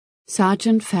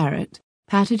Sergeant Farrett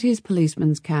patted his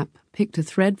policeman's cap, picked a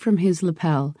thread from his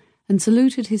lapel, and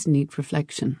saluted his neat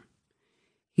reflection.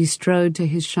 He strode to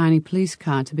his shiny police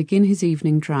car to begin his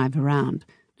evening drive around,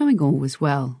 knowing all was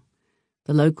well.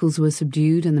 The locals were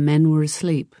subdued and the men were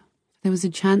asleep. There was a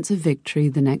chance of victory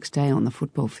the next day on the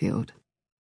football field.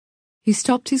 He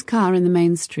stopped his car in the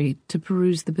main street to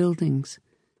peruse the buildings,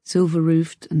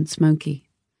 silver-roofed and smoky.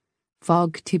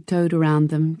 Fog tiptoed around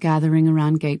them, gathering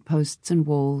around gateposts and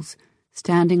walls,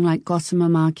 standing like gossamer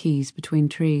marquees between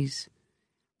trees.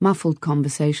 Muffled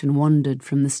conversation wandered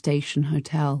from the station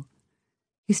hotel.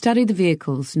 He studied the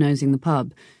vehicles, nosing the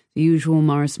pub, the usual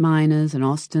Morris Minors and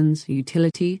Austins,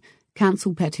 Utility,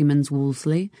 Council Pettyman's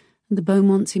Wolseley, and the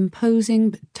Beaumont's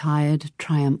imposing but tired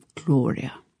Triumph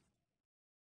Gloria.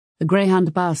 A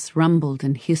Greyhound bus rumbled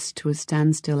and hissed to a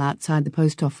standstill outside the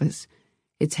post office,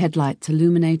 its headlights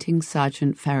illuminating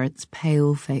Sergeant Farrett's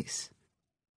pale face.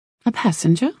 "A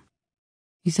passenger?"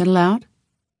 he said aloud.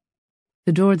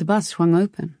 The door of the bus swung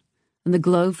open, and the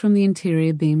glow from the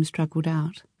interior beam struggled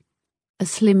out. A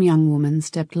slim young woman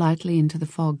stepped lightly into the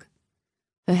fog.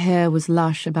 Her hair was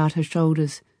lush about her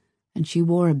shoulders, and she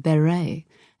wore a beret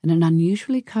and an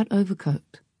unusually cut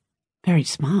overcoat. Very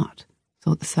smart,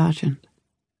 thought the sergeant.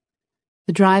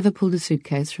 The driver pulled a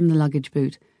suitcase from the luggage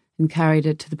boot and carried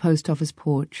it to the post office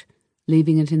porch,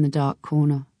 leaving it in the dark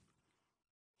corner.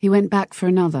 He went back for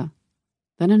another,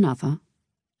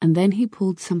 and then he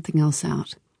pulled something else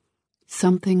out.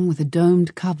 Something with a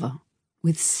domed cover,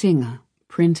 with Singer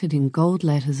printed in gold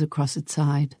letters across its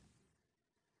side.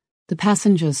 The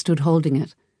passenger stood holding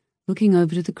it, looking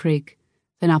over to the creek,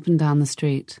 then up and down the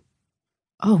street.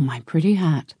 "Oh, my pretty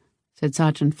hat," said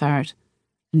Sergeant Farrett,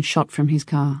 and shot from his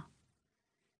car.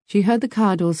 She heard the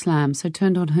car door slam, so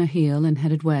turned on her heel and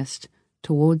headed west,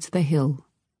 towards the hill.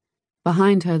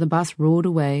 Behind her the bus roared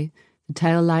away, the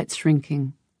tail lights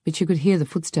shrinking, but she could hear the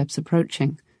footsteps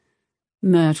approaching.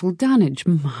 Myrtle Dunnage,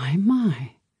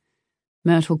 my.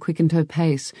 Myrtle quickened her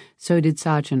pace, so did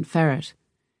Sergeant Farrett.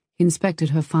 He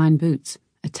inspected her fine boots.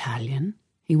 Italian,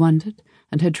 he wondered,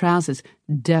 and her trousers,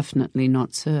 definitely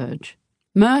not serge.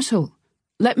 "Myrtle,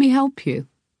 let me help you."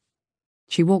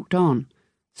 She walked on,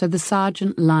 so the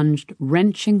sergeant lunged,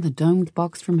 wrenching the domed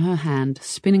box from her hand,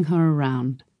 spinning her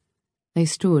around. They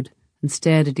stood and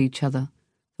stared at each other,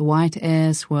 the white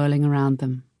air swirling around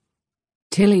them.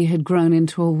 Tilly had grown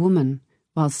into a woman,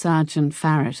 while Sergeant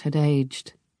Farrett had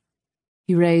aged.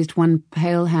 He raised one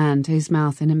pale hand to his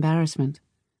mouth in embarrassment,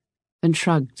 then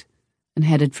shrugged and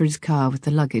headed for his car with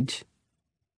the luggage.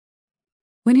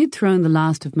 When he'd thrown the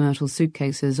last of Myrtle's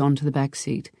suitcases onto the back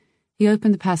seat, he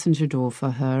opened the passenger door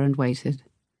for her and waited.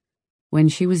 When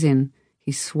she was in,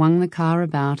 he swung the car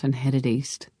about and headed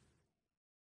east.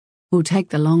 "We'll take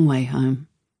the long way home,"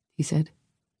 he said.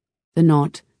 The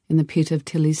knot in the pit of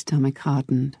Tilly's stomach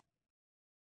hardened.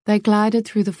 They glided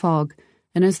through the fog,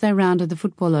 and as they rounded the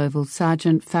football oval,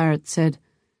 Sergeant Farrett said,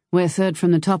 "We're third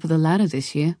from the top of the ladder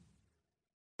this year."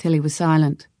 Tilly was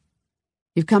silent.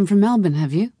 "You've come from Melbourne,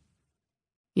 have you?"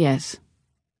 "Yes,"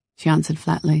 she answered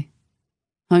flatly.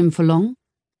 "Home for long?"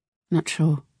 "Not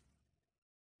sure."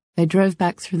 They drove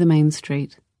back through the main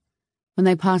street. When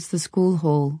they passed the school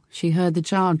hall, she heard the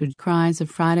childhood cries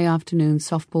of Friday afternoon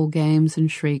softball games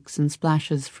and shrieks and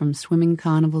splashes from swimming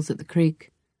carnivals at the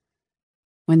creek.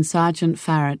 When Sergeant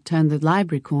Farrett turned the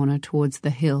library corner towards the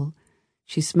hill,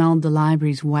 she smelled the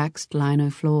library's waxed lino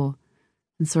floor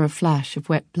and saw a flash of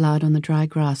wet blood on the dry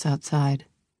grass outside.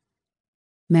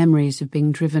 Memories of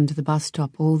being driven to the bus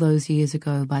stop all those years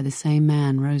ago by the same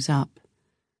man rose up,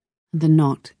 and the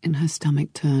knot in her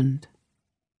stomach turned.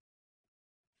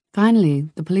 Finally,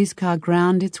 the police car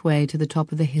ground its way to the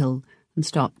top of the hill and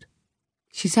stopped.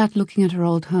 She sat looking at her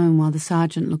old home while the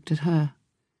sergeant looked at her.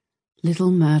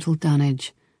 Little Myrtle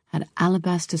Dunnage had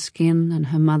alabaster skin and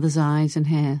her mother's eyes and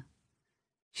hair.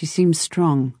 She seemed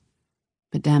strong,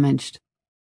 but damaged.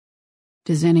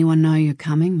 "Does anyone know you're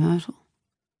coming, Myrtle?"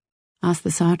 asked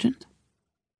the sergeant.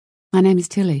 "My name is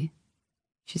Tilly,"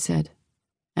 she said.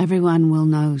 "Everyone will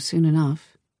know soon enough."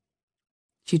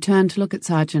 She turned to look at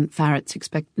Sergeant Farrett's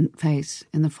expectant face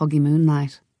in the foggy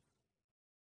moonlight.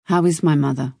 "How is my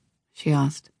mother?" she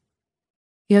asked.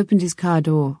 He opened his car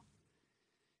door.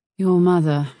 "Your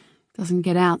mother doesn't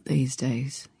get out these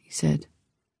days," he said,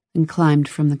 and climbed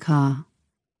from the car.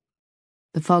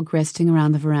 The fog resting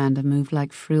around the veranda moved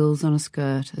like frills on a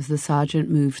skirt as the sergeant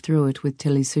moved through it with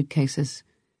Tilly's suitcases.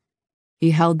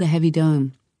 He held the heavy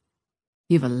dome.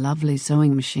 "You've a lovely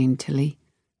sewing machine, Tilly,"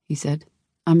 he said.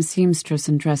 "I'm a seamstress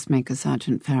and dressmaker,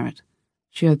 Sergeant Farrett."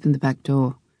 She opened the back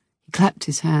door. He clapped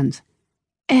his hands.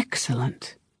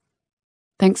 "Excellent."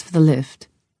 "Thanks for the lift."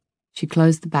 She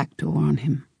closed the back door on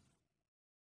him.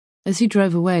 As he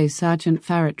drove away, Sergeant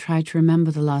Farrett tried to remember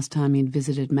the last time he'd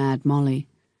visited Mad Molly.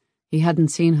 He hadn't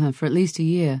seen her for at least a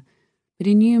year, but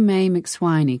he knew May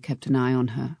McSwiney kept an eye on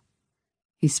her.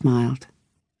 He smiled.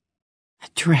 A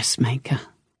dressmaker.